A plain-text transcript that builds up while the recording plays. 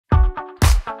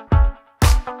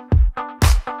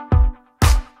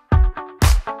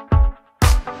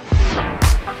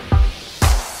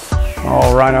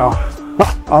Rhino.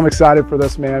 I'm excited for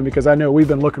this, man, because I know we've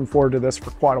been looking forward to this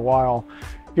for quite a while.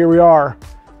 Here we are,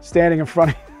 standing in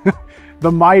front of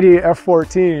the mighty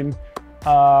F-14.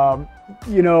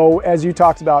 You know, as you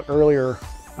talked about earlier,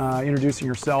 introducing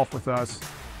yourself with us,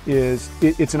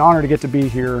 it's an honor to get to be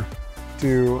here,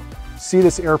 to see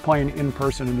this airplane in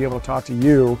person and be able to talk to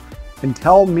you and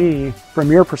tell me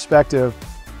from your perspective,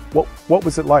 what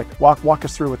was it like? Walk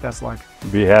us through what that's like.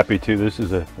 Be happy to. This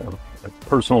is a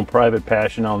personal, private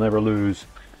passion I'll never lose.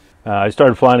 I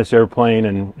started flying this airplane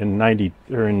in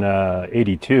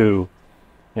 82,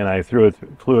 and I flew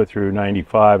it through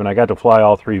 95, and I got to fly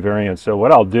all three variants. So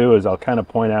what I'll do is I'll kind of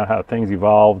point out how things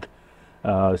evolved,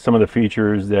 some of the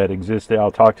features that exist.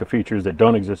 I'll talk to features that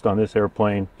don't exist on this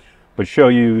airplane, but show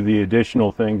you the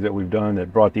additional things that we've done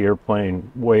that brought the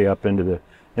airplane way up into the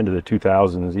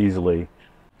 2000s easily.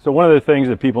 So one of the things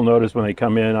that people notice when they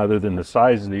come in, other than the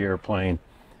size of the airplane,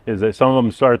 is that some of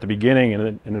them start at the beginning,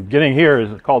 and the beginning here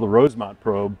is called the Rosemont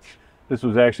Probe. This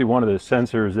was actually one of the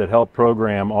sensors that helped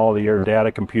program all the air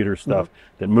data computer stuff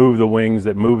that moved the wings,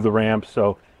 that moved the ramps.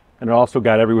 So, and it also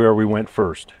got everywhere we went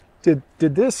first.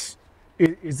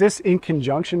 Is this in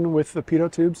conjunction with the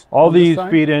pitot tubes? All these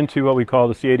feed into what we call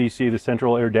the CADC, the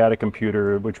Central Air Data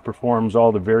Computer, which performs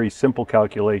all the very simple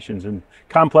calculations, and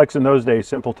complex in those days,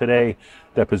 simple today,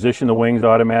 that position the wings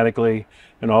automatically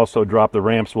and also drop the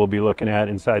ramps we'll be looking at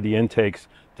inside the intakes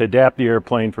to adapt the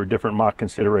airplane for different Mach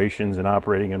considerations and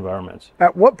operating environments.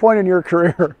 At what point in your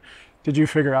career did you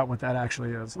figure out what that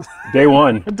actually is? Day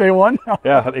one. Day one?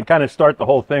 Yeah, they kind of start the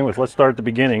whole thing with, let's start at the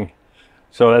beginning.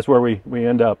 So that's where we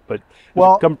end up. But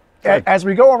well, as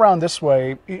we go around this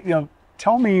way, you know,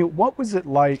 tell me, what was it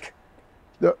like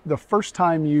the first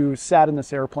time you sat in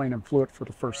this airplane and flew it for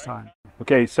the first time?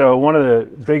 Okay, so one of the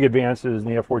big advances in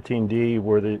the F-14D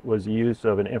was the use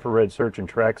of an infrared search and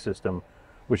track system,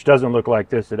 which doesn't look like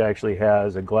this. It actually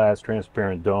has a glass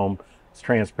transparent dome. It's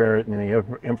transparent in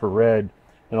the infrared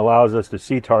and allows us to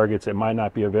see targets that might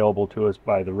not be available to us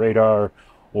by the radar,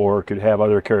 or could have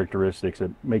other characteristics. It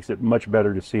makes it much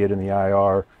better to see it in the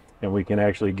IR, and we can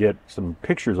actually get some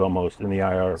pictures almost in the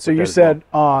IR. So you said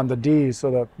on the Ds,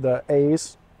 so the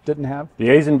A's didn't have? The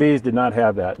A's and B's did not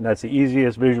have that, and that's the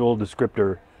easiest visual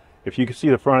descriptor. If you can see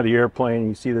the front of the airplane,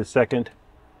 you see the second,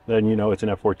 then you know it's an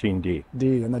F-14D.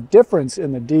 D, and the difference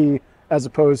in the D as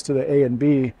opposed to the A and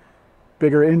B,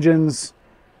 bigger engines,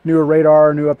 newer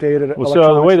radar, new updated electronics.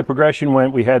 So the way the progression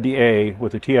went, we had the A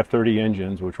with the TF-30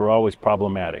 engines, which were always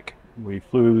problematic. We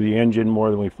flew the engine more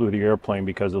than we flew the airplane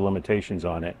because of the limitations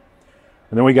on it.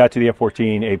 And then we got to the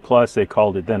F-14A+, they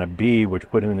called it then a B, which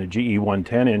put in the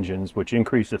GE-110 engines, which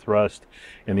increased the thrust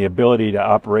and the ability to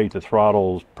operate the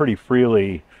throttles pretty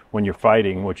freely when you're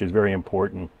fighting, which is very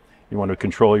important. You want to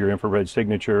control your infrared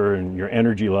signature and your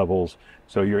energy levels,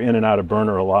 so you're in and out of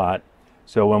burner a lot.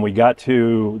 So when we got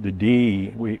to the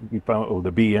D, we found,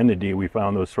 the B and the D, we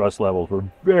found those thrust levels were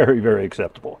very, very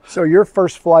acceptable. So your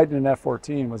first flight in an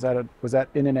F-14, was that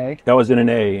in an A? That was in an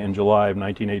A in July of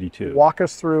 1982. Walk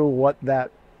us through what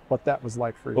that was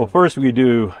like for you. Well, first we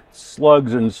do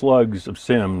slugs and slugs of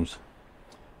sims,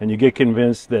 and you get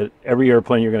convinced that every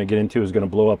airplane you're going to get into is going to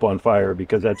blow up on fire,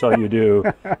 because that's all you do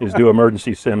is do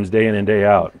emergency sims day in and day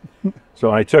out. So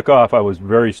when I took off, I was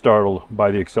very startled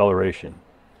by the acceleration.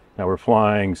 Now we're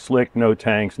flying slick, no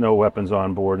tanks, no weapons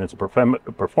on board, and it's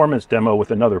a performance demo with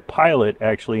another pilot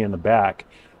actually in the back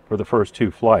for the first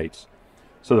two flights.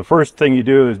 So the first thing you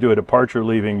do is do a departure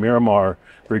leaving Miramar.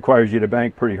 It requires you to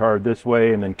bank pretty hard this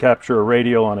way and then capture a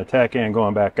radial on a TACAN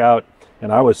going back out.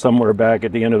 And I was somewhere back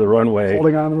at the end of the runway.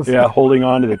 Holding on to the Yeah, holding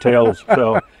on to the tails.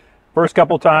 So first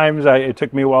couple times, it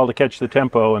took me a while to catch the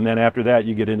tempo, and then after that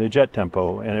you get into jet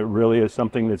tempo, and it really is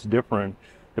something that's different,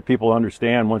 that people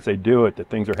understand once they do it, that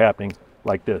things are happening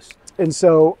like this. And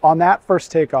so on that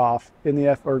first takeoff in the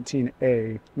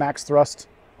F-14A, max thrust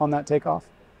on that takeoff?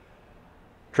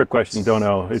 Trick question, don't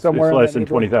know. It's less than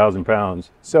 20,000 pounds.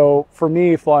 So for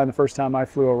me, flying the first time I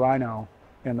flew a Rhino,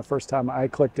 and the first time I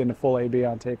clicked into full AB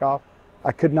on takeoff,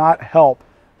 I could not help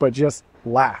but just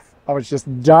laugh. I was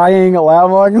just dying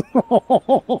laughing,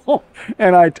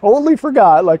 and I totally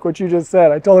forgot, like what you just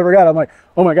said. I totally forgot. I'm like,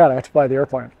 oh my God, I have to fly the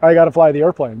airplane. I got to fly the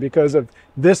airplane, because of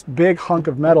this big hunk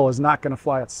of metal is not going to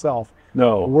fly itself.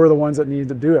 No. We're the ones that need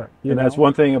to do it. And that's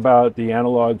one thing about the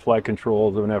analog flight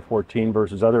controls of an F-14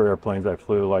 versus other airplanes I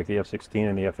flew, like the F-16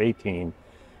 and the F-18.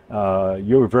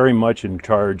 You're very much in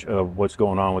charge of what's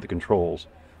going on with the controls.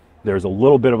 There's a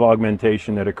little bit of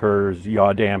augmentation that occurs,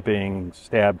 yaw damping,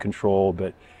 stab control,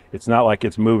 but it's not like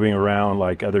it's moving around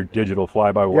like other digital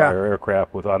fly-by-wire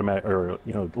aircraft with automatic or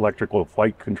electrical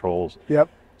flight controls. Yep.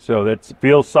 So that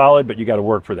feels solid, but you got to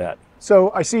work for that.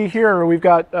 So I see here we've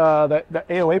got the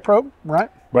AOA probe, right?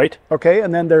 Right. Okay,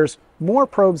 and then there's more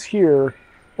probes here.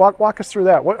 Walk us through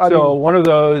that. One of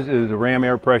those is the ram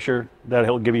air pressure.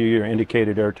 That'll give you your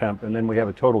indicated air temp. And then we have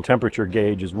a total temperature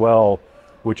gauge as well,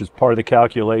 which is part of the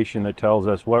calculation that tells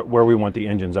us where we want the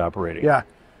engines operating. Yeah.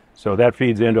 So that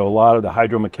feeds into a lot of the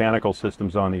hydromechanical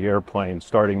systems on the airplane,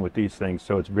 starting with these things.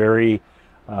 So it's very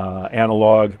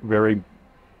analog, very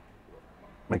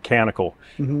mechanical.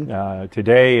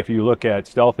 Today, if you look at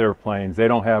stealth airplanes, they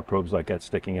don't have probes like that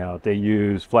sticking out. They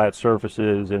use flat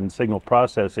surfaces and signal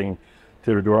processing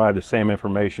to derive the same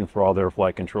information for all their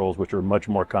flight controls, which are much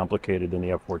more complicated than the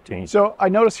F-14. So I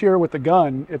notice here with the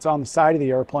gun, it's on the side of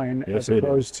the airplane, yes, as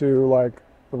opposed to like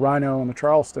the Rhino and the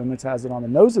Charleston, it has it on the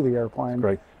nose of the airplane.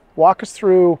 Right. Walk us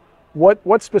through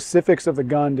what specifics of the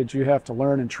gun did you have to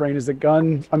learn and train? Is the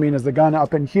gun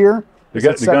up in here? The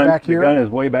gun is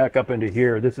way back up into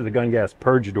here. This is the gun gas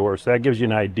purge door, so that gives you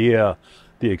an idea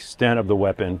the extent of the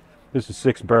weapon. This is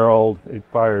 6-barreled. It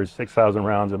fires 6,000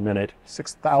 rounds a minute.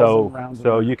 6,000 rounds.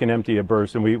 So you can empty a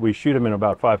burst, and we shoot them in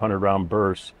about 500 round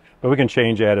bursts. But we can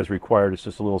change that as required. It's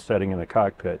just a little setting in the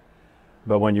cockpit.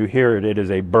 But when you hear it, it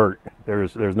is a BERT.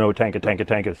 There's no tanka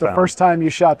sound. The first time you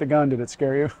shot the gun, did it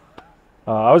scare you?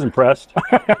 I was impressed.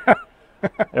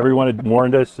 Everyone had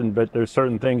warned us, but there's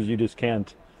certain things you just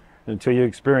can't. Until you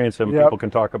experience them, people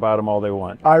can talk about them all they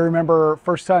want. I remember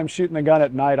first time shooting the gun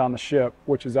at night on the ship,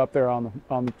 which is up there on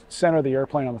the center of the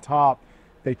airplane on the top.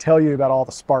 They tell you about all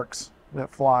the sparks that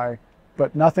fly,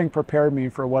 but nothing prepared me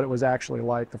for what it was actually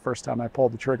like the first time I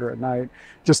pulled the trigger at night.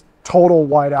 Just total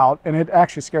whiteout, and it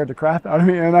actually scared the crap out of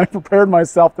me. And I prepared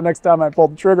myself the next time I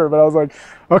pulled the trigger, but I was like,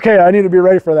 okay, I need to be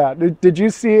ready for that. Did you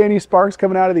see any sparks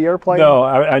coming out of the airplane? No,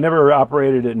 I never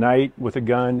operated at night with a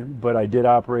gun, but I did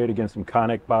operate against some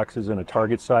conic boxes in a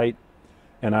target site,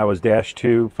 and I was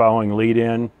 -2 following lead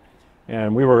in.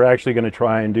 And we were actually going to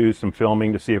try and do some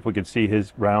filming to see if we could see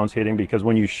his rounds hitting, because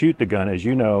when you shoot the gun, as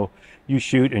you know, you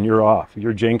shoot and you're off,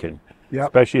 you're jinking. Yep.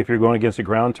 Especially if you're going against a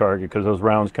ground target, because those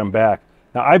rounds come back.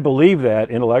 Now, I believe that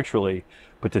intellectually,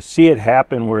 but to see it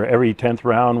happen where every 10th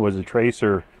round was a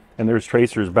tracer, and there's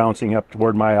tracers bouncing up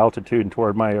toward my altitude and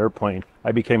toward my airplane,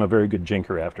 I became a very good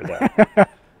jinker after that.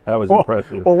 That was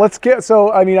impressive. Well, let's get,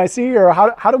 so, I mean, I see here,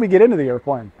 how do we get into the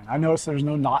airplane? I notice there's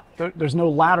no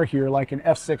ladder here like an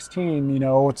F-16, you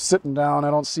know, it's sitting down.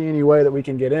 I don't see any way that we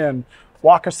can get in.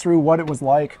 Walk us through what it was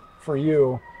like for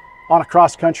you on a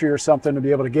cross country or something to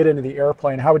be able to get into the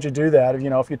airplane. How would you do that, you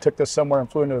know, if you took this somewhere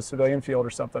and flew into a civilian field or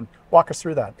something? Walk us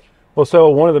through that. Well, so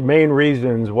one of the main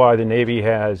reasons why the Navy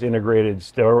has integrated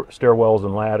stairwells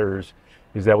and ladders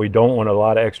is that we don't want a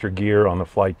lot of extra gear on the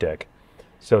flight deck.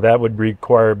 So that would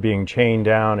require being chained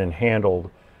down and handled.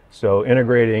 So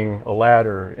integrating a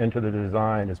ladder into the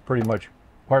design is pretty much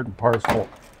part and parcel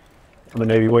of the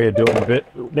Navy way of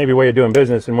doing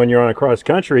business. And when you're on a cross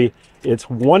country, it's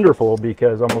wonderful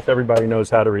because almost everybody knows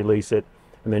how to release it,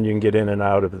 and then you can get in and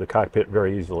out of the cockpit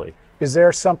very easily. Is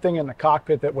there something in the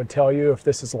cockpit that would tell you if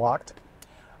this is locked?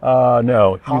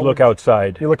 No, you look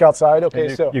outside. You look outside?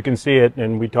 Okay, so you can see it,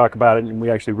 and we talk about it, and we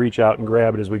actually reach out and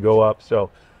grab it as we go up. So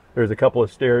there's a couple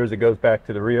of stairs that goes back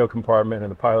to the Rio compartment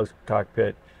and the pilot's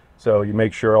cockpit. So you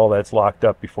make sure all that's locked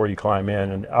up before you climb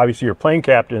in. And obviously your plane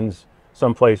captains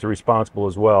someplace are responsible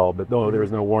as well, but no,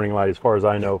 there's no warning light as far as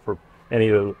I know for any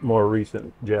of the more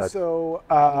recent jets. So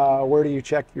where do you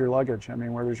check your luggage? I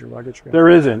mean, where does your luggage go? There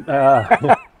isn't.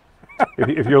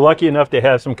 If you're lucky enough to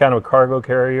have some kind of a cargo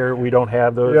carrier, we don't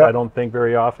have those, I don't think,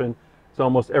 very often. So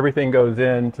almost everything goes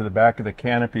into the back of the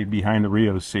canopy behind the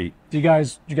Rio seat. Do you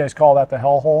guys call that the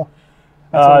hellhole?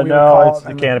 No, it's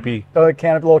the canopy. The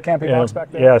canopy, little canopy box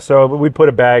back there? Yeah, so we put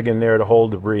a bag in there to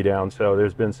hold debris down. So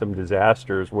there's been some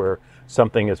disasters where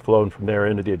something has flown from there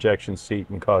into the ejection seat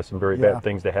and caused some very bad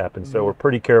things to happen. So we're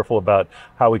pretty careful about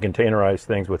how we containerize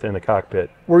things within the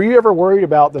cockpit. Were you ever worried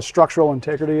about the structural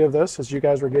integrity of this as you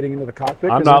guys were getting into the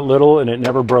cockpit? I'm not little, and it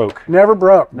never broke. Never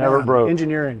broke. Never broke.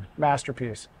 Engineering,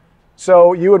 masterpiece.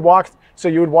 So you would walk,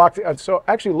 so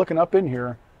actually looking up in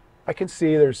here, I can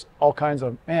see there's all kinds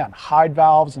of, hide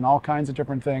valves and all kinds of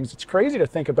different things. It's crazy to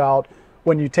think about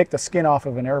when you take the skin off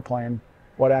of an airplane,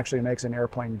 what actually makes an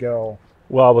airplane go.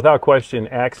 Well, without question,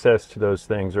 access to those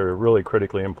things are really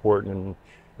critically important. And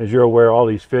as you're aware, all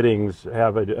these fittings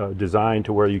have a design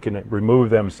to where you can remove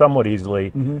them somewhat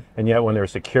easily. And yet when they're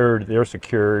secured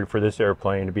for this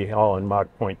airplane to be hauling Mach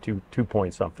 2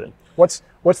 point something.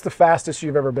 What's the fastest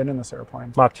you've ever been in this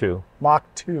airplane? Mach 2. Mach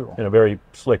 2. In a very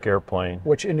slick airplane.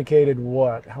 Which indicated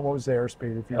what? What was the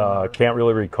airspeed? If you remember? Can't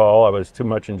really recall. I was too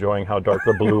much enjoying how dark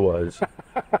the blue was.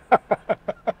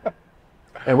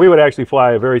 And we would actually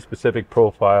fly a very specific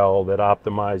profile that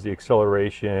optimized the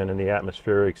acceleration and the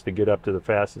atmospherics to get up to the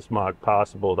fastest Mach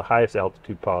possible, the highest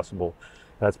altitude possible.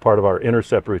 That's part of our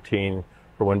intercept routine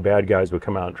for when bad guys would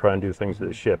come out and try and do things to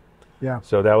the ship. Yeah.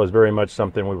 So that was very much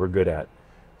something we were good at.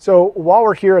 So while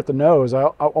we're here at the nose, I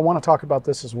want to talk about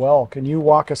this as well. Can you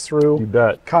walk us through You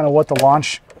bet. kind of what the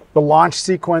launch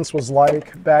sequence was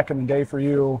like back in the day for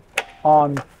you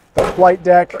on the flight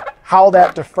deck, how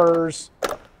that differs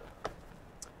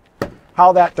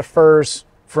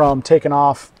from taking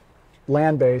off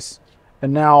land base,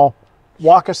 and now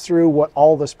walk us through what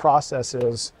all this process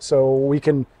is so we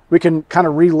can kind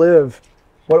of relive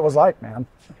what it was like, man.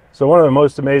 So one of the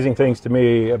most amazing things to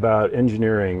me about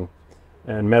engineering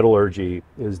and metallurgy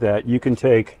is that you can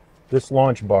take this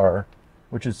launch bar,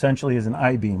 which essentially is an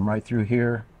I-beam right through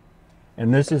here,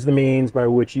 and this is the means by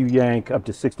which you yank up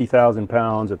to 60,000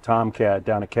 pounds of Tomcat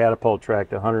down a catapult track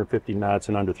to 150 knots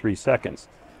in under 3 seconds.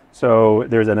 So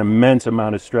there's an immense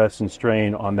amount of stress and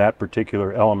strain on that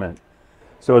particular element.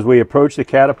 So as we approach the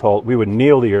catapult, we would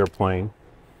kneel the airplane.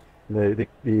 The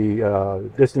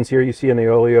distance here you see in the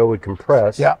oleo would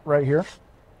compress. Yeah, right here.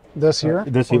 This here?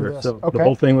 This here. This? So Okay. the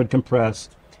whole thing would compress,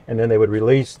 and then they would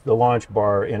release the launch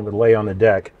bar and it would lay on the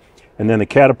deck. And then the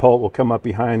catapult will come up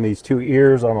behind these two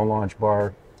ears on the launch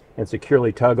bar and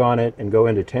securely tug on it and go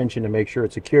into tension to make sure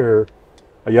it's secure.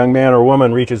 A young man or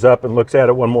woman reaches up and looks at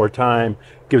it one more time,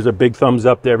 gives a big thumbs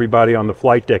up to everybody on the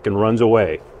flight deck and runs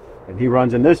away. And he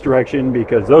runs in this direction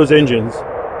because those engines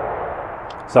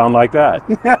sound like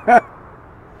that.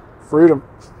 Freedom.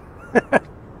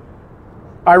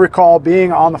 I recall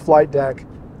being on the flight deck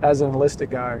as an enlisted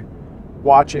guy,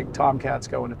 watching Tomcats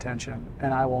go into tension,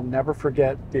 and I will never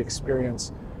forget the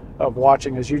experience of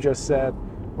watching, as you just said,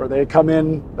 where they come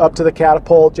in up to the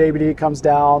catapult, JBD comes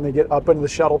down, they get up into the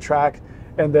shuttle track,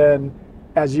 and then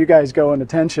as you guys go into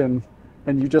tension,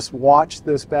 and you just watch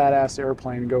this badass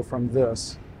airplane go from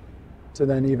this to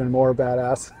then even more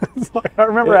badass. It's like, I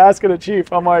remember asking a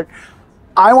chief, I'm like,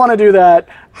 I want to do that.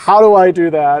 How do I do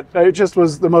that? It just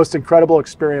was the most incredible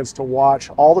experience to watch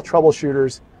all the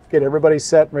troubleshooters get everybody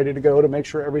set and ready to go to make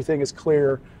sure everything is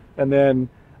clear. And then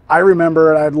I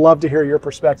remember, and I'd love to hear your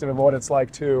perspective of what it's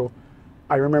like too.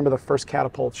 I remember the first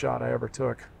catapult shot I ever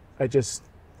took.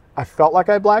 I felt like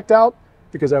I blacked out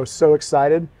because I was so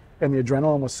excited and the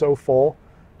adrenaline was so full.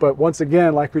 But once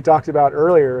again, like we talked about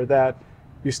earlier, that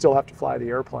you still have to fly the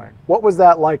airplane. What was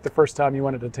that like the first time you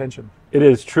went into tension? It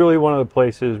is truly one of the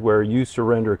places where you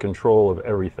surrender control of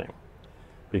everything.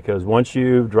 Because once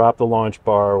you've dropped the launch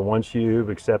bar, once you've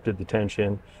accepted the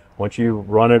tension, once you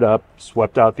run it up,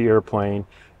 swept out the airplane,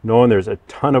 knowing there's a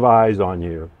ton of eyes on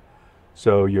you,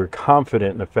 so you're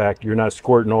confident in the fact you're not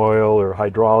squirting oil or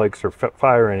hydraulics or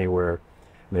fire anywhere.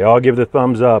 And they all give the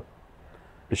thumbs up.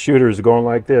 The shooters are going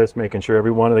like this, making sure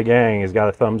every one of the gang has got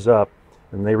a thumbs up,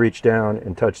 and they reach down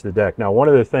and touch the deck. Now, one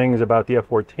of the things about the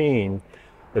F-14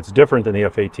 that's different than the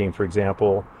F-18, for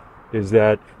example, is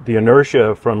that the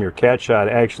inertia from your cat shot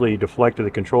actually deflected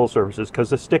the control surfaces because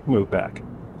the stick moved back.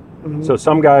 Mm-hmm. So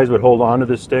some guys would hold on to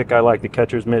the stick. I like the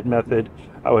catcher's mitt method.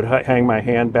 I would hang my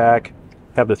hand back,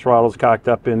 have the throttles cocked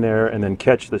up in there, and then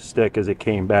catch the stick as it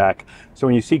came back. So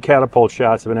when you see catapult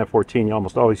shots of an F-14, you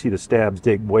almost always see the stabs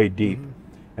dig way deep. Mm-hmm.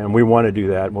 And we want to do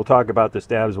that. We'll talk about the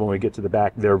stabs when we get to the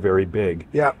back. They're very big.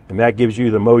 Yeah. And that gives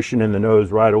you the motion in the nose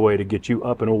right away to get you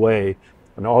up and away.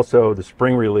 And also the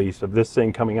spring release of this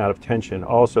thing coming out of tension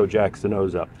also jacks the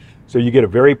nose up. So you get a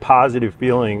very positive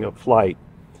feeling of flight.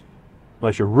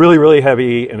 Unless you're really, really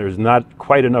heavy and there's not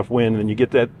quite enough wind, and you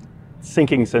get that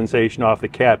sinking sensation off the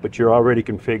cat, but you're already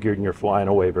configured and you're flying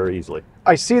away very easily.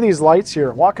 I see these lights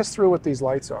here. Walk us through what these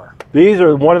lights are. These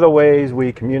are one of the ways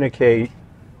we communicate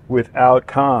without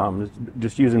comms,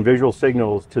 just using visual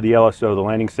signals to the LSO, the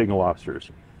landing signal officers.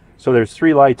 So there's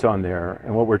 3 lights on there,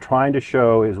 and what we're trying to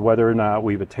show is whether or not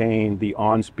we've attained the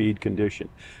on-speed condition.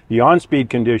 The on-speed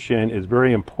condition is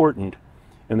very important,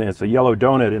 and it's a yellow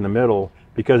donut in the middle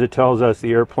because it tells us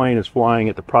the airplane is flying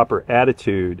at the proper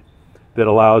attitude that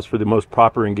allows for the most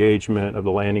proper engagement of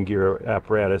the landing gear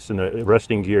apparatus and the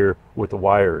resting gear with the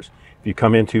wires. If you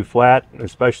come in too flat,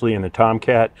 especially in the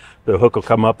Tomcat, the hook will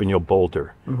come up and you'll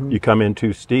boulder. Mm-hmm. You come in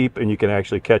too steep and you can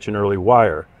actually catch an early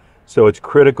wire. So it's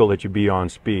critical that you be on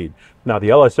speed. Now the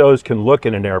LSOs can look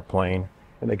at an airplane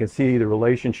and they can see the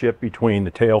relationship between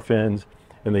the tail fins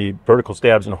and the vertical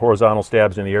stabs and the horizontal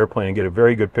stabs in the airplane and get a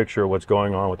very good picture of what's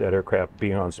going on with that aircraft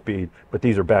being on speed. But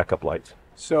these are backup lights.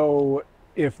 So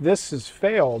if this has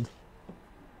failed,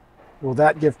 will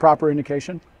that give proper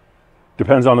indication?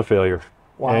 Depends on the failure.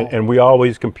 Wow. And we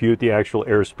always compute the actual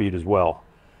airspeed as well.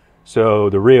 So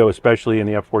the RIO, especially in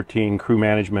the F-14 crew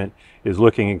management, is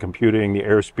looking and computing the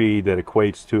airspeed that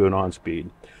equates to an on-speed.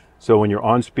 So when you're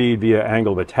on speed via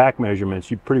angle of attack measurements,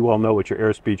 you pretty well know what your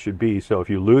airspeed should be. So if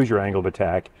you lose your angle of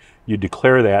attack, you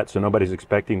declare that so nobody's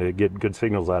expecting to get good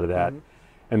signals out of that.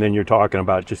 And then you're talking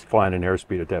about just flying an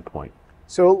airspeed at that point.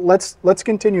 So let's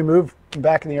continue move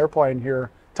back in the airplane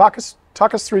here. Talk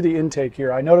us through the intake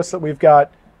here. I noticed that we've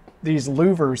got these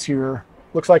louvers here.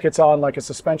 Looks like it's on like a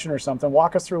suspension or something.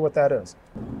 Walk us through what that is.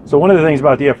 So one of the things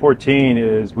about the F-14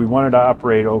 is we wanted to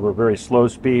operate over very slow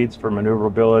speeds for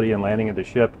maneuverability and landing of the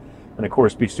ship, and of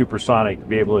course be supersonic to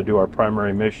be able to do our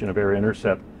primary mission of air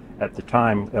intercept. At the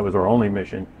time, that was our only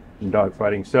mission in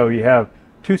dogfighting. So you have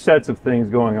two sets of things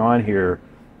going on here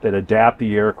that adapt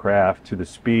the aircraft to the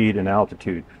speed and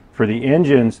altitude. For the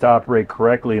engines to operate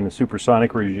correctly in the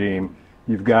supersonic regime,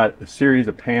 you've got a series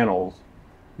of panels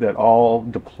that all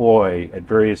deploy at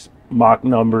various Mach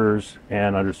numbers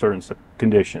and under certain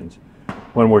conditions.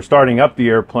 When we're starting up the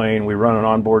airplane, we run an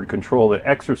onboard control that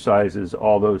exercises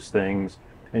all those things,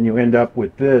 and you end up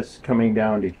with this coming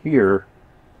down to here,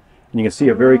 and you can see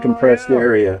a very compressed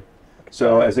area.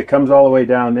 So as it comes all the way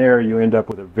down there, you end up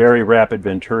with a very rapid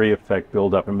Venturi effect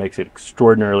buildup and makes it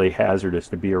extraordinarily hazardous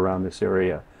to be around this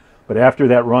area. But after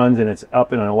that runs and it's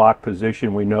up in a locked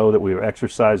position, we know that we've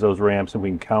exercised those ramps and we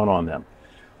can count on them.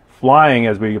 Flying,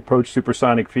 as we approach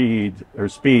supersonic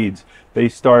speeds, they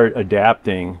start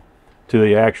adapting to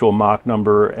the actual Mach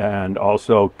number and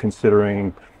also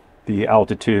considering the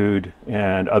altitude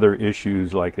and other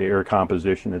issues like the air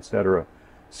composition, etc.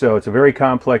 So it's a very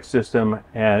complex system,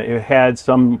 and it had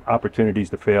some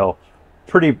opportunities to fail.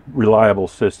 Pretty reliable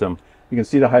system. You can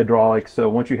see the hydraulics. So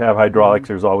once you have hydraulics,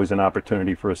 there's always an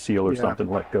opportunity for a seal or something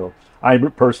to let go. I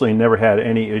personally never had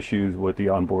any issues with the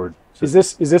onboard system.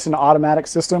 Is this an automatic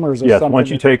system, or is there yes, something? Once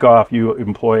you take off, you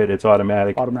employ it. It's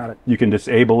automatic. Automatic. You can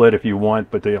disable it if you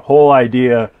want, but the whole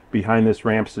idea behind this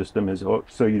ramp system is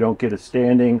so you don't get a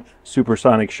standing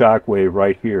supersonic shock wave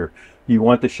right here. You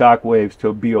want the shock waves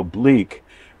to be oblique,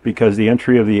 because the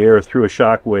entry of the air through a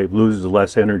shock wave loses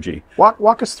less energy.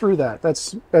 Walk us through that.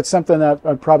 That's something that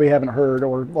I probably haven't heard,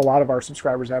 or a lot of our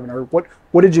subscribers haven't heard.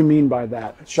 What did you mean by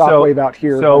that? Shock wave out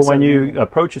here. So when you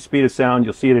approach the speed of sound,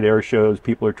 you'll see it at air shows.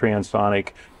 People are transonic,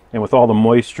 and with all the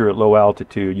moisture at low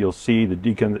altitude, you'll see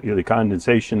the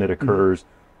condensation that occurs.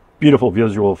 Beautiful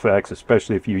visual effects,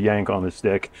 especially if you yank on the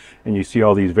stick and you see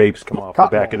all these vapes come off the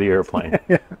back of the airplane.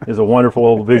 It's a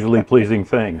wonderful, visually pleasing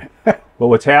thing. But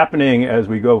what's happening as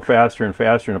we go faster and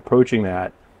faster and approaching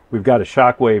that, we've got a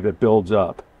shock wave that builds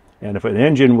up. And if an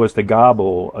engine was to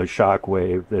gobble a shock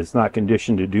wave that's not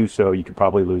conditioned to do so, you could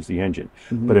probably lose the engine.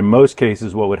 But in most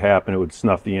cases, what would happen, it would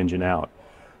snuff the engine out.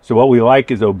 So what we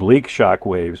like is oblique shock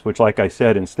waves, which, like I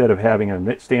said, instead of having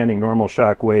a standing normal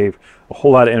shock wave, a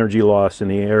whole lot of energy loss in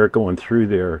the air going through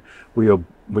there, we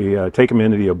take them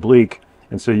into the oblique,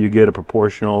 and so you get a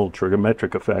proportional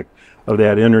trigonometric effect of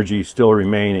that energy still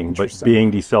remaining, but being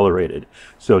decelerated.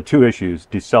 So two issues: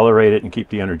 decelerate it and keep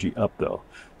the energy up, though.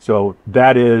 So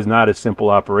that is not a simple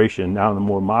operation. Now in the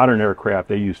more modern aircraft,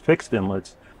 they use fixed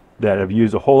inlets that have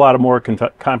used a whole lot of more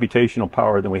computational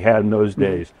power than we had in those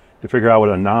days to figure out what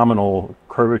a nominal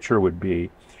curvature would be.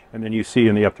 And then you see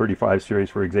in the F-35 series,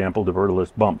 for example,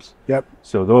 diverterless bumps. Yep.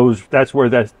 So that's where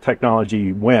that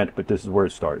technology went, but this is where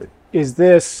it started. Is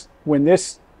this, when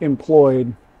this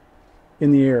employed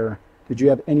in the air, did you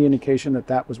have any indication that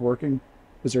that was working?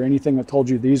 Was there anything that told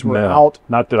you these were out?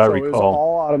 Not that I recall. It was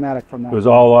all automatic from that. It was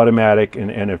all automatic,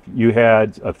 and if you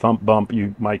had a thump bump,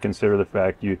 you might consider the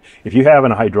fact if you have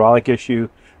a hydraulic issue,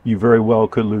 you very well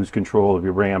could lose control of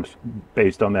your ramps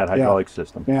based on that hydraulic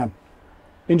system. Man,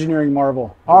 engineering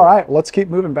marvel. All right, let's keep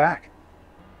moving back.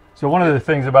 So one of the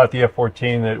things about the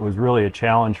F-14 that was really a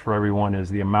challenge for everyone is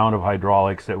the amount of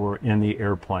hydraulics that were in the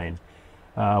airplane.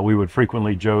 We would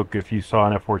frequently joke, if you saw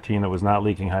an F-14 that was not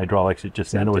leaking hydraulics, it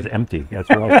just meant it was empty. That's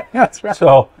right. That's right.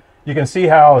 So you can see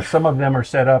how some of them are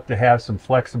set up to have some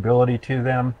flexibility to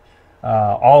them.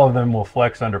 All of them will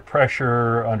flex under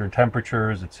pressure, under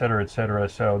temperatures, et cetera, et cetera.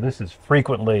 So this is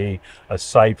frequently a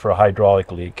site for a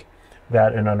hydraulic leak,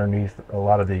 that and underneath a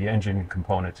lot of the engine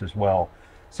components as well.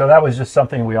 So that was just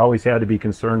something we always had to be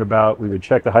concerned about. We would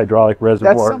check the hydraulic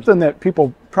reservoirs. That's something that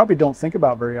people probably don't think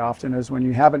about very often, is when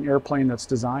you have an airplane that's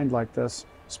designed like this,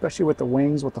 especially with the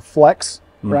wings, with the flex,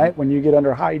 right? When you get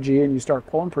under high G and you start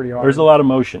pulling pretty hard. There's a lot of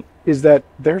motion. Is that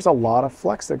there's a lot of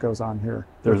flex that goes on here.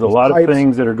 There's a lot of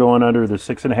things that are going under the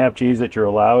 6.5 Gs that you're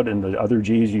allowed, and the other Gs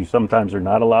you sometimes are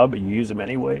not allowed, but you use them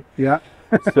anyway. Yeah.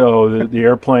 So the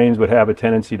airplanes would have a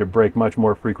tendency to break much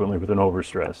more frequently with an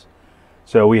overstress.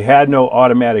 So we had no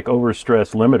automatic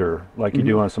overstress limiter like you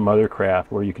do on some other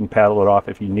craft where you can paddle it off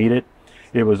if you need it.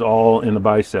 It was all in the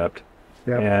bicep.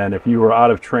 Yep. And if you were out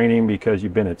of training because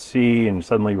you've been at sea and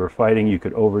suddenly you were fighting, you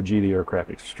could over-G the aircraft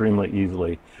extremely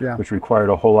easily, which required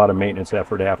a whole lot of maintenance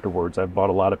effort afterwards. I've bought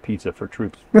a lot of pizza for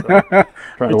troops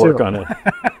trying to work on it.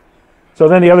 So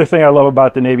then the other thing I love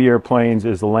about the Navy airplanes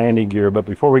is the landing gear. But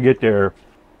before we get there,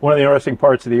 one of the interesting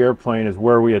parts of the airplane is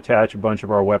where we attach a bunch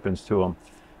of our weapons to them.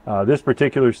 This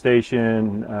particular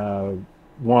station,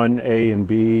 1A and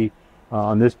B,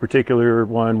 on this particular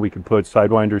one, we could put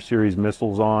Sidewinder series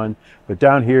missiles on, but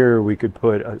down here we could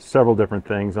put several different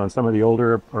things. On some of the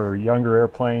older or younger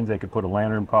airplanes, they could put a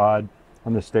lantern pod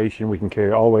on the station. We can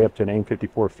carry all the way up to an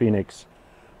AIM-54 Phoenix,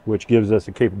 which gives us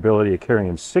the capability of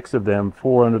carrying 6 of them,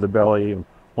 4 under the belly, and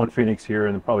 1 Phoenix here,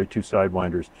 and then probably 2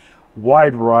 Sidewinders.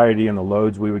 Wide variety in the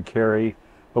loads we would carry,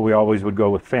 but we always would go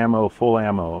with FAMO, full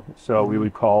ammo. So we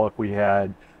would call if we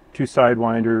had 2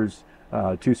 Sidewinders,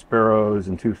 2 Sparrows,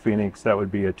 and 2 Phoenix, that would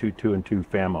be a 2-2 and 2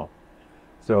 FAMO.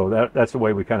 So that's the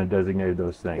way we kind of designated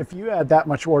those things. If you had that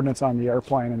much ordnance on the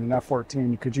airplane in an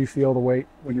F-14, could you feel the weight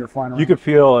when you're flying around? You could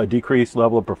feel a decreased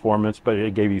level of performance, but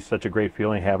it gave you such a great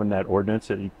feeling having that ordnance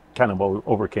that you kind of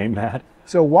overcame that.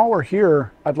 So while we're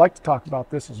here, I'd like to talk about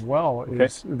this as well,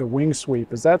 is the wing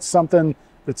sweep. Is that something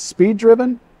that's speed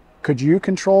driven? Could you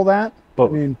control that?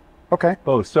 Both. I mean, okay.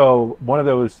 Both. So one of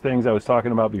those things I was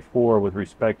talking about before with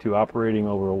respect to operating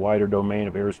over a wider domain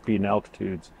of airspeed and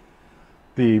altitudes,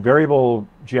 the variable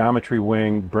geometry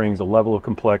wing brings a level of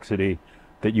complexity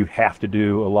that you have to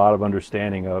do a lot of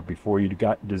understanding of before you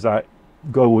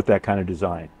go with that kind of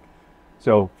design.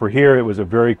 So for here, it was a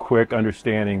very quick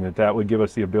understanding that would give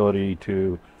us the ability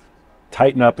to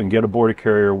tighten up and get aboard a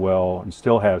carrier well and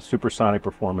still have supersonic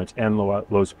performance and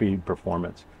low speed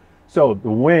performance. So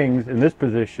the wings in this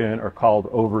position are called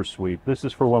oversweep. This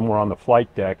is for when we're on the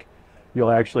flight deck.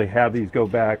 You'll actually have these go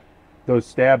back. Those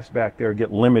stabs back there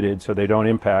get limited so they don't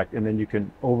impact, and then you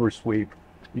can oversweep.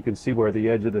 You can see where the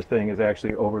edge of the thing is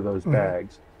actually over those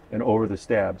bags and over the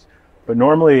stabs. But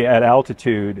normally at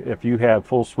altitude, if you have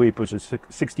full sweep, which is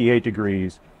 68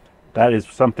 degrees, that is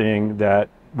something that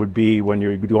would be when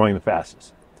you're going the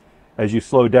fastest. As you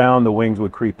slow down, the wings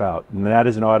would creep out, and that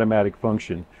is an automatic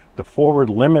function. The forward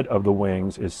limit of the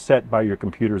wings is set by your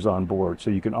computers on board, so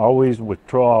you can always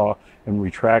withdraw and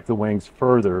retract the wings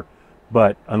further,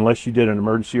 but unless you did an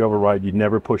emergency override, you'd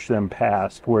never push them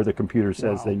past where the computer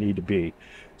says they need to be.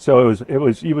 So it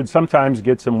was you would sometimes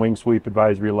get some wing sweep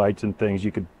advisory lights and things,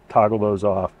 you could toggle those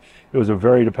off. It was a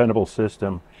very dependable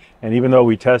system, and even though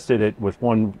we tested it with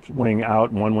 1 wing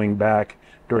out and 1 wing back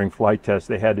during flight tests,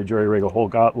 they had to jury-rig a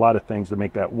whole lot of things to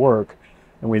make that work.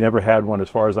 And we never had one, as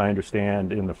far as I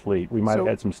understand, in the fleet. We might have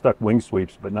had some stuck wing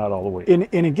sweeps, but not all the way.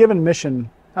 In a given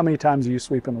mission, how many times are you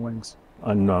sweeping the wings?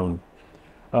 Unknown.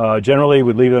 Generally,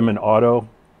 we'd leave them in auto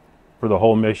for the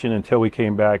whole mission until we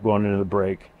came back going into the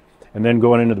break. And then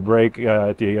going into the break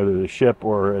at either the ship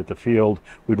or at the field,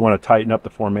 we'd want to tighten up the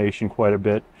formation quite a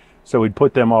bit. So we'd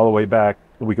put them all the way back.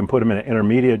 We can put them in an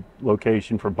intermediate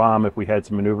location for bomb if we had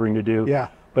some maneuvering to do. Yeah.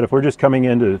 But if we're just coming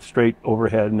into straight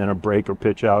overhead and then a break or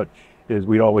pitch out,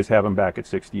 we'd always have them back at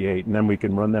 68, and then we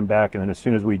can run them back, and then as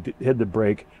soon as we hit the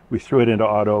brake, we threw it into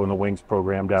auto and the wings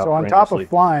programmed out. So on top of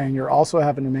flying, you're also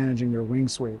having to managing your wing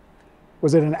sweep.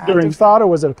 Was it an active thought or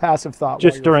was it a passive thought?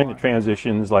 Just during the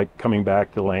transitions, like coming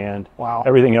back to land. Wow.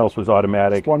 Everything else was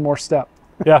automatic. Just one more step.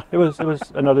 Yeah, it was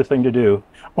another thing to do.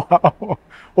 Wow.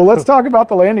 Well, let's talk about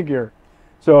the landing gear.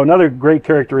 So another great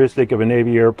characteristic of a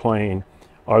Navy airplane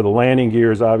are the landing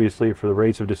gears, obviously, for the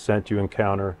rates of descent you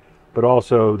encounter, but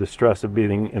also the stress of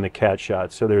being in the cat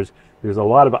shot. So there's a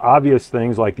lot of obvious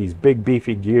things like these big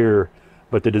beefy gear,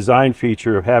 but the design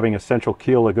feature of having a central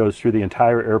keel that goes through the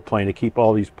entire airplane to keep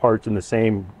all these parts in the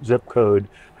same zip code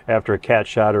after a cat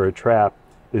shot or a trap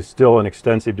is still an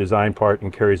extensive design part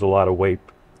and carries a lot of weight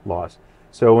loss.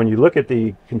 So when you look at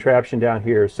the contraption down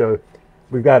here, so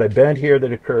we've got a bend here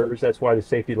that occurs, that's why the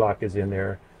safety lock is in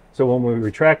there. So when we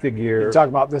retract the gear, you talk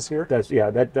about this here? That's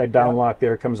that down lock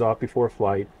there comes off before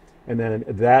flight. And then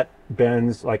that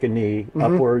bends like a knee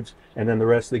upwards, and then the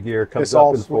rest of the gear comes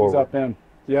up and forward. Up in.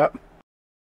 Yep.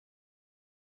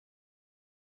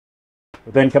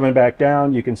 But then coming back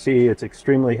down, you can see it's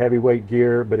extremely heavyweight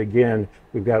gear, but again,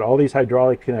 we've got all these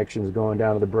hydraulic connections going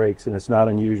down to the brakes, and it's not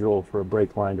unusual for a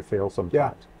brake line to fail sometimes.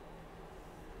 Yeah.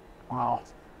 Wow.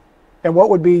 And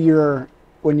what would be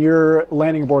when you're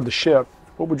landing aboard the ship,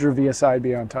 what would your VSI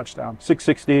be on touchdown?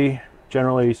 660.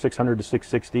 Generally 600 to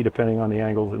 660, depending on the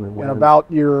angles and the wind. And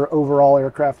about your overall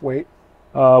aircraft weight?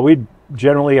 We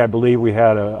generally, I believe we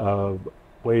had a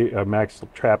max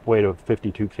trap weight of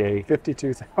 52K.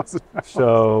 52,000.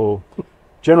 So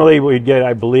generally we'd get,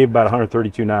 I believe, about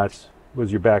 132 knots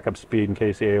was your backup speed in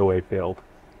case the AOA failed.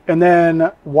 And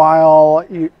then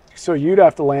so you'd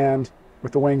have to land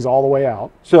with the wings all the way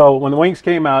out. So when the wings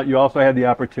came out, you also had the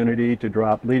opportunity to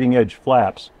drop leading edge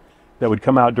flaps that would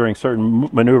come out during certain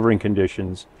maneuvering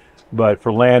conditions. But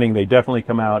for landing, they definitely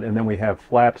come out, and then we have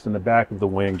flaps in the back of the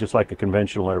wing, just like a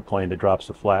conventional airplane that drops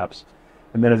the flaps.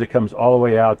 And then as it comes all the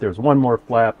way out, there's one more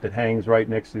flap that hangs right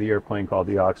next to the airplane called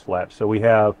the aux flap. So we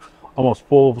have almost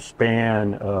full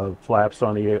span of flaps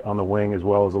on the wing as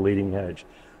well as the leading edge.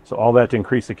 So all that to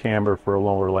increase the camber for a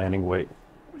lower landing weight.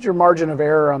 What's your margin of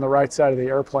error on the right side of the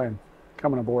airplane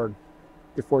coming aboard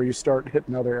before you start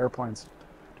hitting other airplanes?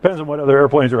 Depends on what other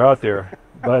airplanes are out there,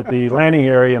 but the landing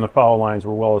area and the follow lines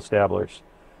were well established.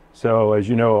 So as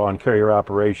you know, on carrier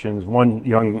operations, one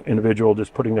young individual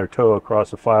just putting their toe across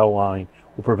the follow line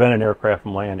will prevent an aircraft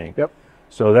from landing. Yep.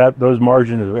 So those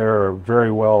margins of error are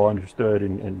very well understood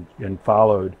and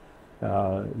followed.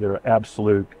 They're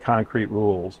absolute concrete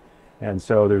rules. And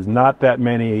so there's not that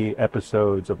many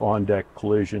episodes of on-deck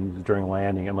collisions during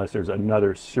landing unless there's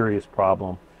another serious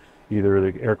problem,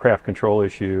 either the aircraft control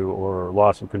issue or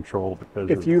loss of control.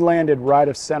 If you landed right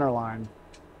of center line,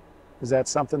 is that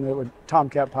something that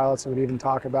Tomcat pilots would even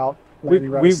talk about,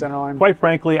 landing right of center line? Quite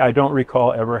frankly, I don't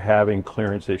recall ever having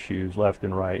clearance issues left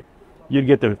and right. You'd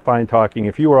get the fine talking.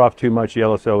 If you were off too much, the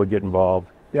LSO would get involved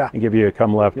and give you a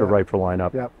come left or right for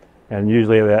lineup. Yep. And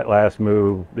usually that last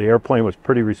move, the airplane was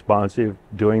pretty responsive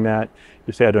doing that. You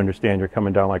just had to understand you're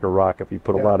coming down like a rock if you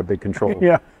put a lot of big control.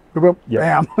 Bam.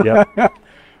 Yep.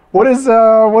 What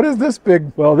is this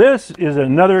big? Well, this is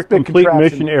another complete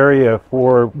mission area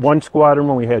for one squadron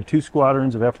when we had two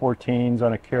squadrons of F-14s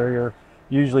on a carrier,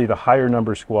 usually the higher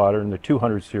number squadron, the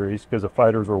 200 series, because the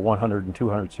fighters were 100 and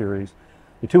 200 series.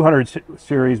 The 200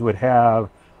 series would have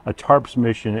a TARPS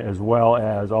mission as well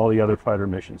as all the other fighter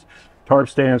missions.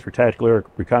 TARPS stands for Tactical Air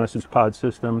Reconnaissance Pod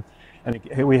System, and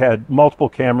we had multiple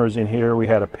cameras in here. We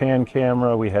had a pan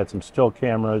camera, we had some still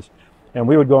cameras, and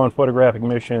we would go on photographic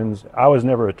missions. I was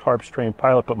never a TARPS trained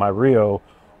pilot, but my Rio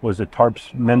was a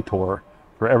TARPS mentor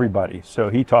for everybody, so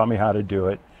he taught me how to do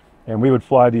it. And we would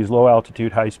fly these low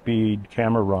altitude, high speed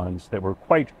camera runs that were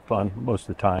quite fun most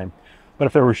of the time. But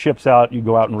if there were ships out, you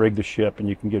go out and rig the ship, and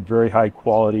you can get very high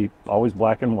quality, always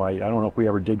black and white. I don't know if we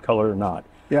ever did color or not.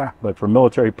 Yeah. But for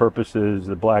military purposes,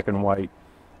 the black and white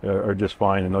are just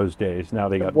fine in those days. Now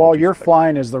they got. While you're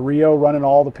flying, is the Rio running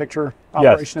all the picture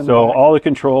operation? Yes. So all the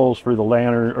controls for the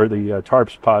lantern, or the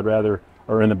TARPS pod rather,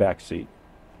 are in the back seat.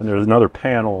 And there's another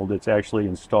panel that's actually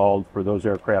installed for those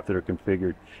aircraft that are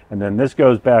configured. And then this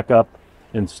goes back up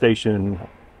in station,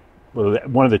 well,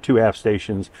 one of the two aft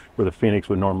stations where the Phoenix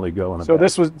would normally go. In the back.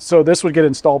 This would get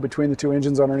installed between the two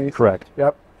engines underneath. Correct.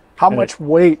 Yep. How much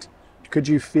weight could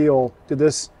you feel? Did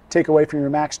this take away from your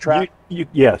max trap?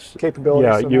 Yes. Capability.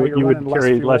 Yeah, so you would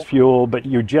carry less fuel, but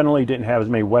you generally didn't have as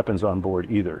many weapons on board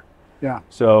either. Yeah.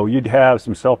 So you'd have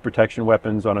some self-protection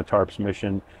weapons on a TARPS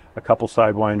mission, a couple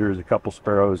Sidewinders, a couple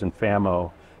Sparrows, and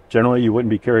FAMO. Generally, you wouldn't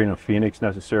be carrying a Phoenix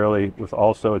necessarily with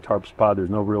also a TARPS pod. There's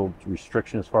no real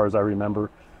restriction as far as I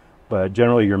remember. But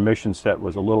generally, your mission set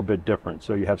was a little bit different.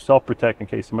 So you have self-protect in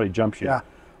case somebody jumps you. Yeah.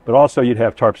 But also, you'd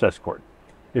have TARPS escort.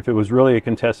 If it was really a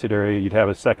contested area, you'd have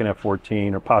a second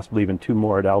F-14 or possibly even two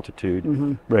more at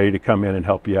altitude ready to come in and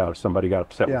help you out if somebody got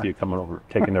upset with you coming over,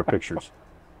 taking their pictures.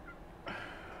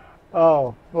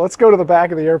 Oh, well, let's go to the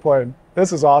back of the airplane.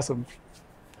 This is awesome.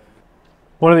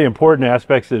 One of the important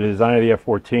aspects of the design of the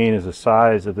F-14 is the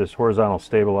size of this horizontal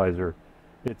stabilizer.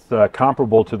 It's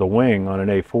comparable to the wing on an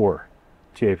A4,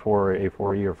 TA4 or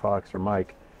A4E or Fox or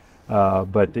Mike.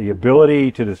 But the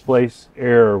ability to displace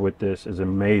air with this is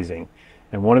amazing.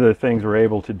 And one of the things we're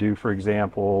able to do, for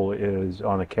example, is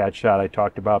on the cat shot I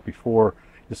talked about before,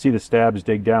 you see the stabs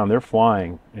dig down. They're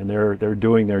flying and they're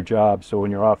doing their job. So when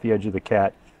you're off the edge of the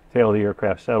cat, tail of the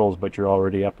aircraft settles, but you're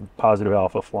already up positive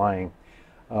alpha flying.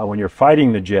 When you're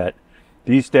fighting the jet,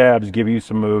 these stabs give you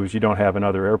some moves you don't have in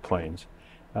other airplanes.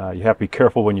 You have to be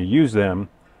careful when you use them.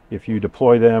 If you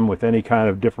deploy them with any kind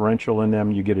of differential in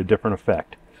them, you get a different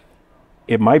effect.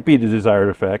 It might be the desired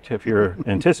effect if you're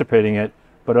anticipating it,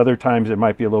 but other times it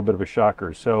might be a little bit of a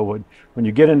shocker. So when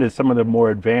you get into some of the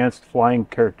more advanced flying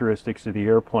characteristics of the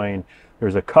airplane,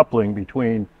 there's a coupling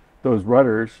between those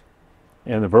rudders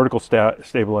and the vertical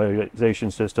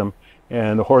stabilization system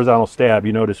and the horizontal stab.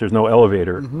 You notice there's no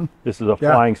elevator. This is a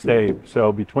flying stab.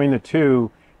 So between the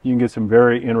two, you can get some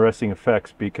very interesting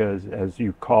effects because, as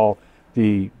you call,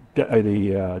 the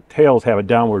tails have a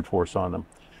downward force on them.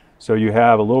 So you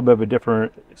have a little bit of a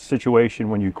different situation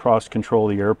when you cross control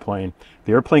the airplane.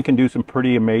 The airplane can do some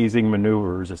pretty amazing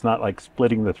maneuvers. It's not like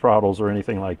splitting the throttles or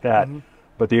anything like that,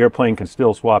 but the airplane can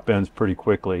still swap ends pretty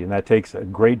quickly, and that takes a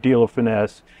great deal of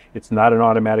finesse. It's not an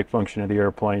automatic function of the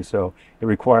airplane, so it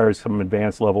requires some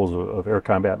advanced levels of air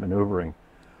combat maneuvering.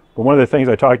 But one of the things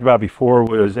I talked about before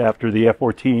was after the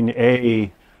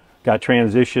F-14A got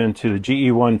transitioned to the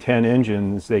GE-110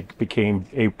 engines, they became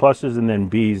A pluses and then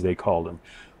Bs, they called them.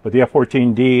 But the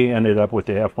F-14D ended up with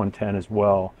the F-110 as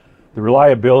well. The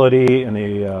reliability and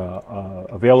the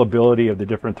availability of the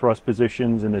different thrust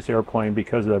positions in this airplane,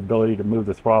 because of the ability to move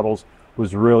the throttles,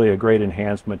 was really a great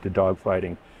enhancement to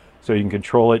dogfighting. So you can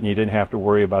control it and you didn't have to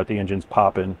worry about the engines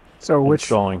popping and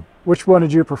stalling. Which one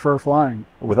did you prefer flying?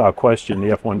 Without question, the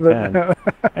F-110.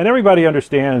 And everybody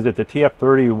understands that the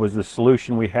TF-30 was the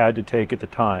solution we had to take at the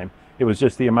time. It was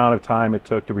just the amount of time it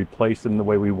took to replace them the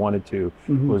way we wanted to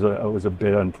was a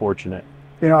bit unfortunate.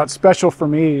 You know, it's special for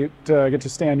me to get to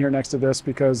stand here next to this,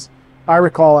 because I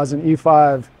recall as an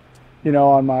E5, you know,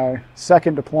 on my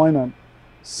second deployment,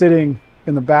 sitting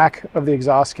in the back of the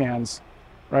exhaust cans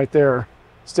right there,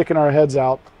 sticking our heads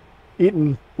out,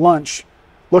 eating lunch,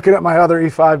 looking at my other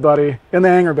E5 buddy in the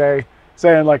hangar bay,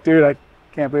 saying like, dude, I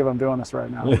can't believe I'm doing this right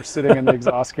now. We're sitting in the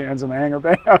exhaust cans in the hangar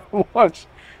bay having lunch.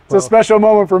 It's a special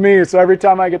moment for me. So every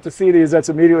time I get to see these, that's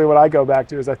immediately what I go back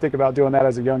to, is I think about doing that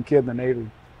as a young kid in the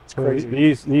Navy. It's crazy.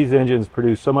 These engines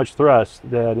produce so much thrust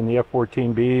that in the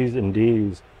F-14Bs and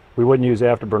Ds, we wouldn't use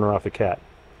afterburner off the Cat.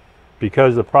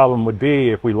 Because the problem would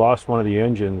be, if we lost one of the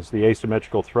engines, the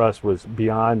asymmetrical thrust was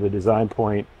beyond the design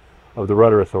point of the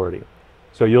rudder authority.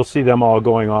 So you'll see them all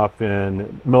going off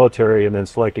in military and then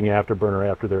selecting afterburner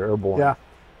after they're airborne. Yeah.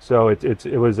 So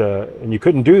and you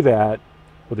couldn't do that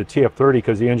with the TF-30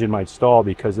 because the engine might stall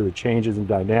because of the changes in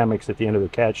dynamics at the end of the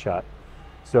cat shot.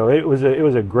 So it was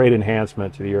a great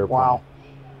enhancement to the airplane. Wow.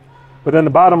 But then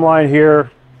the bottom line here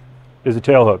is the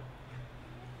tailhook.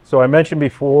 So I mentioned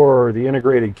before the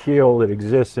integrated keel that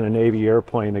exists in a Navy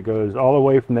airplane that goes all the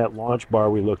way from that launch bar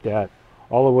we looked at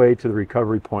all the way to the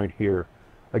recovery point here.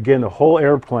 Again, the whole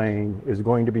airplane is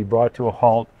going to be brought to a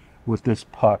halt with this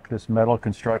puck, this metal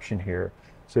construction here.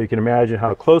 So you can imagine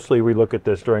how closely we look at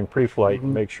this during pre-flight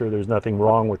and make sure there's nothing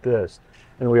wrong with this.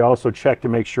 And we also check to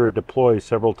make sure it deploys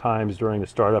several times during the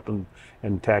startup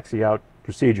and taxi out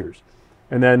procedures.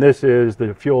 And then this is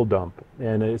the fuel dump.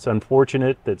 And it's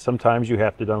unfortunate that sometimes you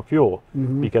have to dump fuel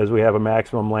because we have a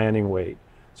maximum landing weight.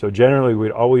 So generally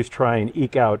we'd always try and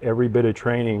eke out every bit of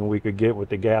training we could get with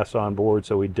the gas on board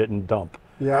so we didn't dump.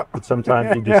 Yeah. But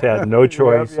sometimes you just had no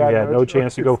choice. You had no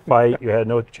chance to go fight. You had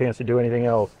no chance to do anything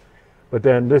else. But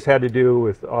then this had to do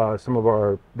with some of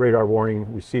our radar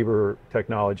warning receiver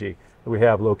technology that we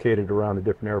have located around the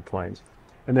different airplanes.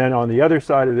 And then on the other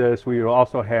side of this, we would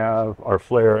also have our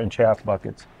flare and chaff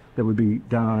buckets that would be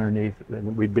down underneath,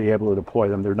 and we'd be able to deploy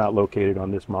them. They're not located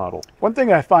on this model. One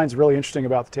thing I find is really interesting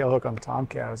about the tailhook on the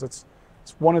Tomcat is it's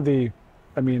one of the,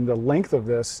 I mean, the length of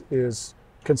this is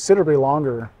considerably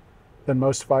longer than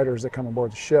most fighters that come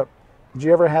aboard the ship. Did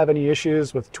you ever have any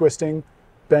issues with twisting,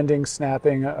 bending,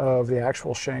 snapping of the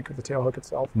actual shank of the tailhook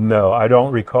itself? No, I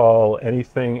don't recall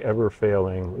anything ever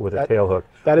failing with a tailhook.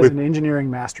 That is an engineering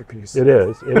masterpiece. It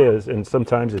is, and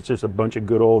sometimes it's just a bunch of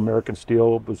good old American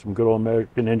steel with some good old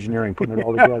American engineering putting it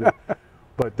all together.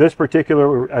 But this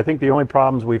particular, I think the only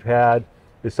problems we've had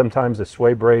is sometimes the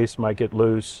sway brace might get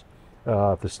loose.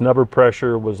 If the snubber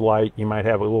pressure was light, you might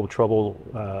have a little trouble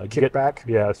kick back.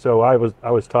 Yeah, so I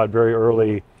was taught very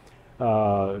early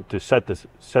to set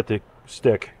the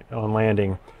stick on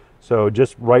landing. So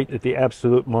just right at the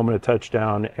absolute moment of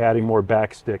touchdown, adding more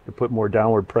back stick to put more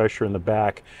downward pressure in the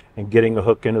back and getting the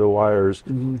hook into the wires,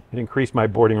 it increased my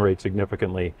boarding rate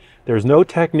significantly. There's no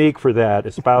technique for that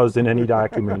espoused in any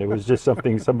document. It was just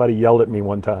something somebody yelled at me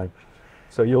one time.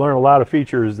 So you learn a lot of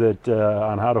features that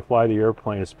on how to fly the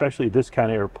airplane, especially this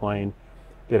kind of airplane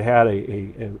that had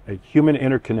a human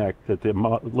interconnect that the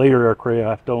later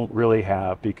aircraft don't really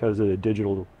have because of the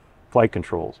digital flight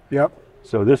controls. Yep.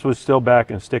 So this was still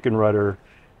back in stick and rudder.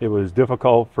 It was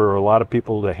difficult for a lot of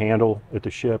people to handle at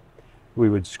the ship. We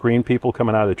would screen people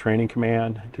coming out of the training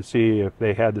command to see if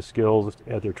they had the skills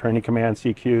at their training command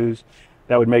CQs.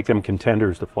 That would make them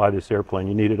contenders to fly this airplane.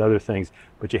 You needed other things,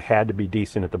 but you had to be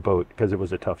decent at the boat because it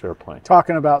was a tough airplane.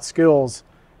 Talking about skills,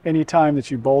 any time that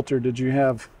you bolted, did you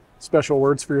have special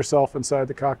words for yourself inside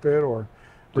the cockpit, or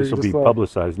this will be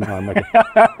publicized now?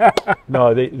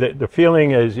 No, the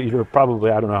feeling is you're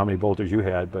probably, I don't know how many bolters you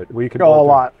had, but we could a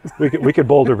lot. we could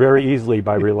bolter very easily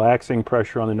by relaxing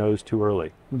pressure on the nose too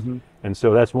early. And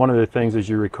so that's one of the things, as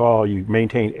you recall, you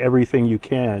maintain everything you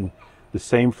can the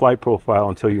same flight profile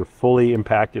until you're fully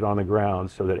impacted on the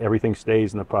ground so that everything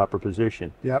stays in the proper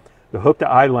position. Yep. The hook to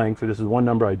eye length, this is one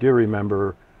number I do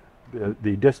remember,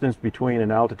 the distance between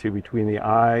an altitude between the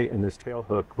eye and this tail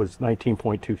hook was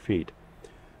 19.2 feet.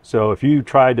 So if you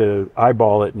tried to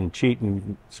eyeball it and cheat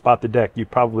and spot the deck, you're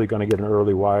probably going to get an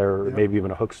early wire or maybe even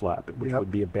a hook slap, which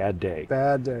would be a bad day.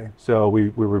 Bad day. So we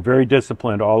were very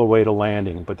disciplined all the way to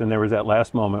landing, but then there was that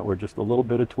last moment where just a little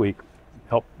bit of tweak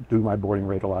helped do my boarding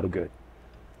rate a lot of good.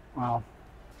 Wow.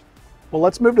 Well,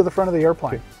 let's move to the front of the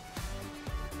airplane. Okay.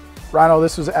 Rhino,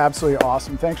 this was absolutely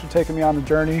awesome. Thanks for taking me on the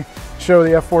journey. Show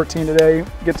the F-14 today.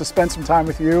 Get to spend some time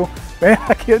with you. Man,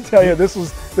 I can't tell you, this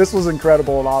was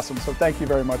incredible and awesome. So thank you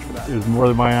very much for that. It was more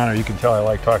than my honor. You can tell I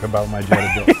like talking about my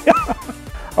jet ability.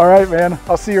 All right, man.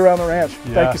 I'll see you around the ranch.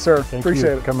 Yeah, thank you, sir. Thank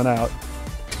Appreciate you it. Coming out.